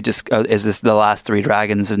dragons, or are we just is this the last 3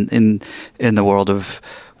 dragons in the world of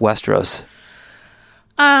Westeros?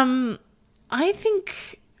 I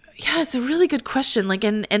think, yeah, it's a really good question. Like,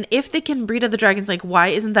 and if they can breed other dragons, like, why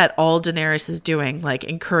isn't that all Daenerys is doing? Like,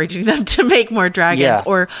 encouraging them to make more dragons,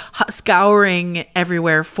 or scouring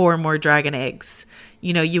everywhere for more dragon eggs.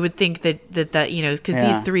 You know, you would think that you know, because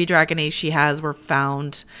these 3 dragon eggs she has were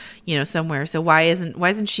found, you know, somewhere. So why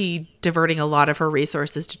isn't she diverting a lot of her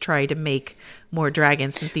resources to try to make more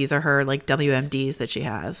dragons, since these are her like WMDs that she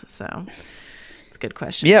has? So. Good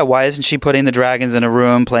question. Yeah, why isn't she putting the dragons in a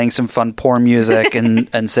room, playing some fun porn music,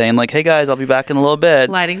 and saying like, "Hey guys, I'll be back in a little bit."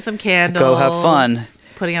 Lighting some candles, go have fun,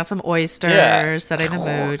 putting out some oysters, setting the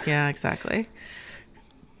mood. Yeah, exactly.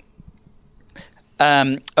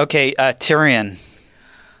 Okay, Tyrion.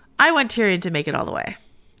 I want Tyrion to make it all the way.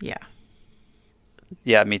 Yeah.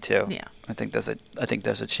 Yeah, me too. Yeah, I think there's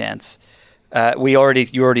a chance. You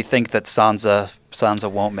already think that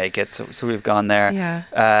Sansa won't make it, so we've gone there.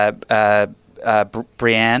 Yeah.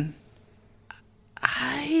 Brienne.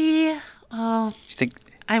 You think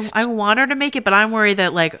I want her to make it, but I'm worried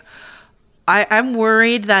that I'm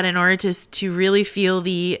worried that in order to really feel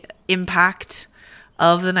the impact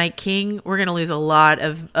of the Night King, we're gonna lose a lot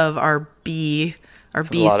of our B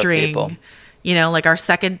string. You know, like our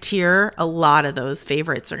second tier, a lot of those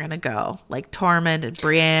favorites are going to go. Like Tormund and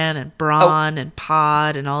Brienne and Bronn and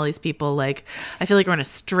Pod and all these people. Like, I feel like we're going to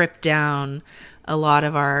strip down a lot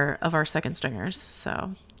of our second stringers.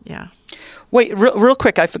 So, yeah. Wait, real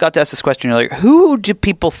quick, I forgot to ask this question earlier. Who do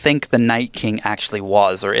people think the Night King actually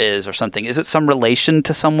was or is or something? Is it some relation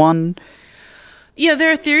to someone? Yeah,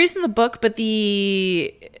 there are theories in the book, but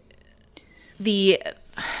the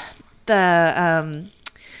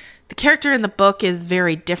character in the book is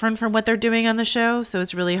very different from what they're doing on the show, so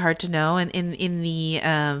it's really hard to know. And in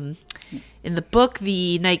the book,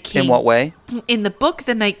 the Night King... In what way? In the book,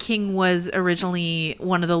 the Night King was originally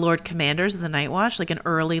one of the Lord Commanders of the Night Watch, like an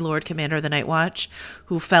early Lord Commander of the Night Watch,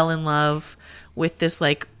 who fell in love with this,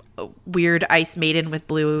 like, weird ice maiden with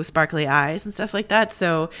blue sparkly eyes and stuff like that.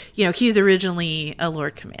 So, you know, he's originally a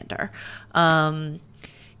Lord Commander.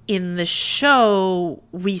 In the show,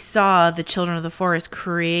 we saw the Children of the Forest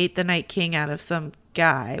create the Night King out of some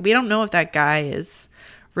guy. We don't know if that guy is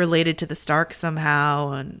related to the Stark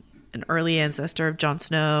somehow, and an early ancestor of Jon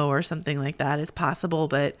Snow or something like that is possible.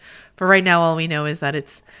 But for right now, all we know is that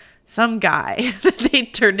it's some guy that they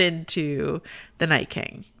turned into the Night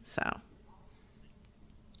King. So,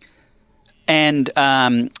 and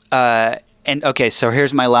okay, so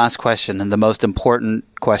here's my last question, and the most important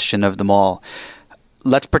question of them all.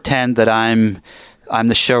 Let's pretend that I'm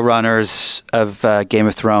the showrunners of Game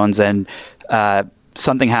of Thrones, and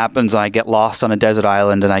something happens, and I get lost on a desert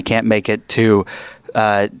island, and I can't make it to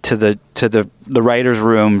the writer's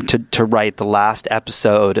room to write the last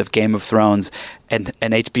episode of Game of Thrones, and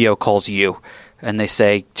HBO calls you, and they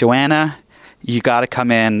say, Joanna, you got to come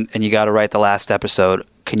in and you got to write the last episode.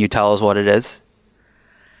 Can you tell us what it is?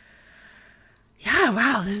 Yeah,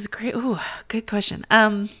 wow, this is great. Ooh, good question.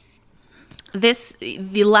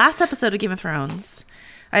 The last episode of Game of Thrones,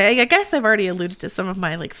 I guess I've already alluded to some of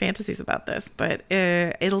my like fantasies about this, but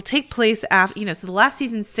it'll take place after, you know, so the last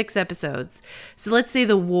season's 6 episodes. So let's say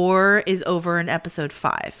the war is over in episode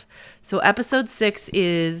 5. So episode 6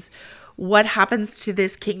 is what happens to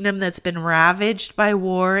this kingdom that's been ravaged by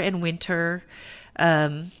war and winter.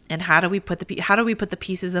 And how do we put the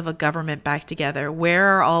pieces of a government back together? Where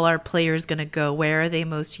are all our players going to go? Where are they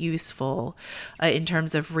most useful in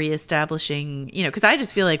terms of reestablishing? Because I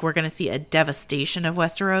just feel like we're going to see a devastation of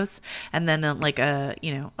Westeros, and then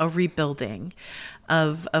a rebuilding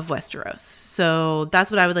of Westeros. So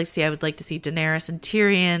that's what I would like to see. I would like to see Daenerys and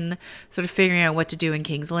Tyrion sort of figuring out what to do in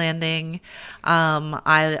King's Landing.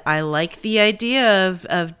 I like the idea of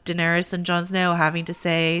Daenerys and Jon Snow having to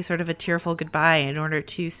say sort of a tearful goodbye in order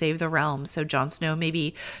to save the realm. So Jon Snow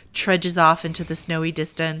maybe trudges off into the snowy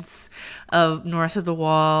distance of north of the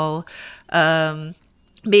Wall,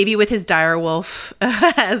 maybe with his direwolf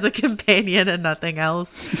as a companion and nothing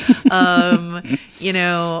else.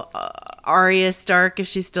 Arya Stark, if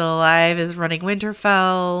she's still alive, is running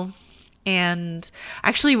Winterfell. And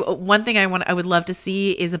actually, one thing I would love to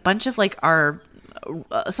see is a bunch of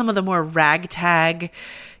some of the more ragtag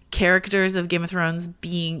characters of Game of Thrones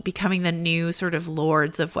becoming the new sort of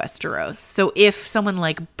lords of Westeros. So if someone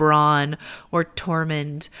like Bronn or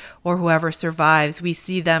Tormund or whoever survives, we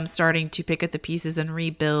see them starting to pick up the pieces and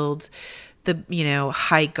rebuild the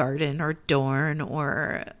High Garden or Dorne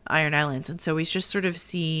or Iron Islands. And so we just sort of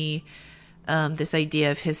see this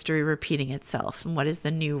idea of history repeating itself, and what does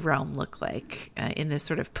the new realm look like in this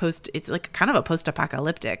sort of it's like kind of a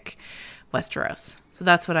post-apocalyptic Westeros. So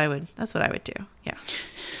that's what I would do. Yeah.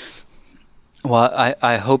 Well,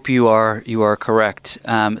 I hope you are correct.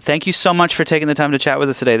 Thank you so much for taking the time to chat with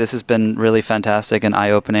us today. This has been really fantastic and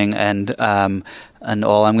eye-opening. And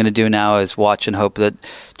all I'm going to do now is watch and hope that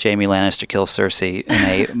Jaime Lannister kills Cersei in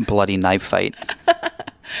a bloody knife fight.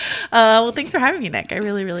 Well, thanks for having me, Nick. I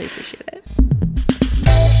really, really appreciate it.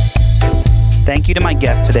 Thank you to my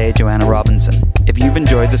guest today, Joanna Robinson. If you've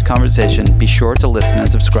enjoyed this conversation, be sure to listen and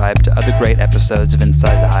subscribe to other great episodes of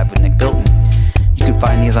Inside the Hive with Nick Bilton. You can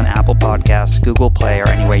find these on Apple Podcasts, Google Play, or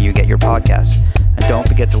anywhere you get your podcasts. And don't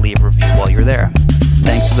forget to leave a review while you're there.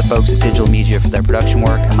 Thanks to the folks at Digital Media for their production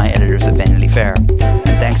work and my editors at Vanity Fair.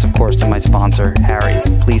 And thanks, of course, to my sponsor,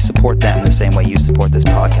 Harry's. Please support them the same way you support this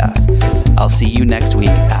podcast. I'll see you next week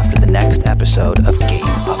after the next episode of Game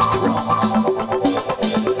of Thrones.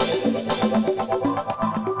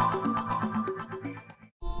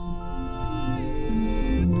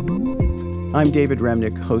 I'm David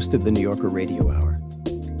Remnick, host of the New Yorker Radio Hour.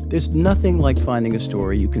 There's nothing like finding a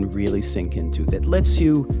story you can really sink into that lets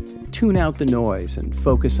you tune out the noise and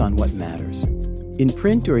focus on what matters. In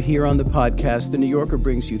print or here on the podcast, the New Yorker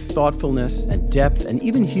brings you thoughtfulness and depth and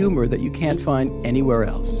even humor that you can't find anywhere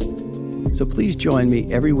else. So please join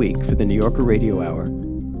me every week for the New Yorker Radio Hour,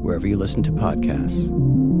 wherever you listen to podcasts.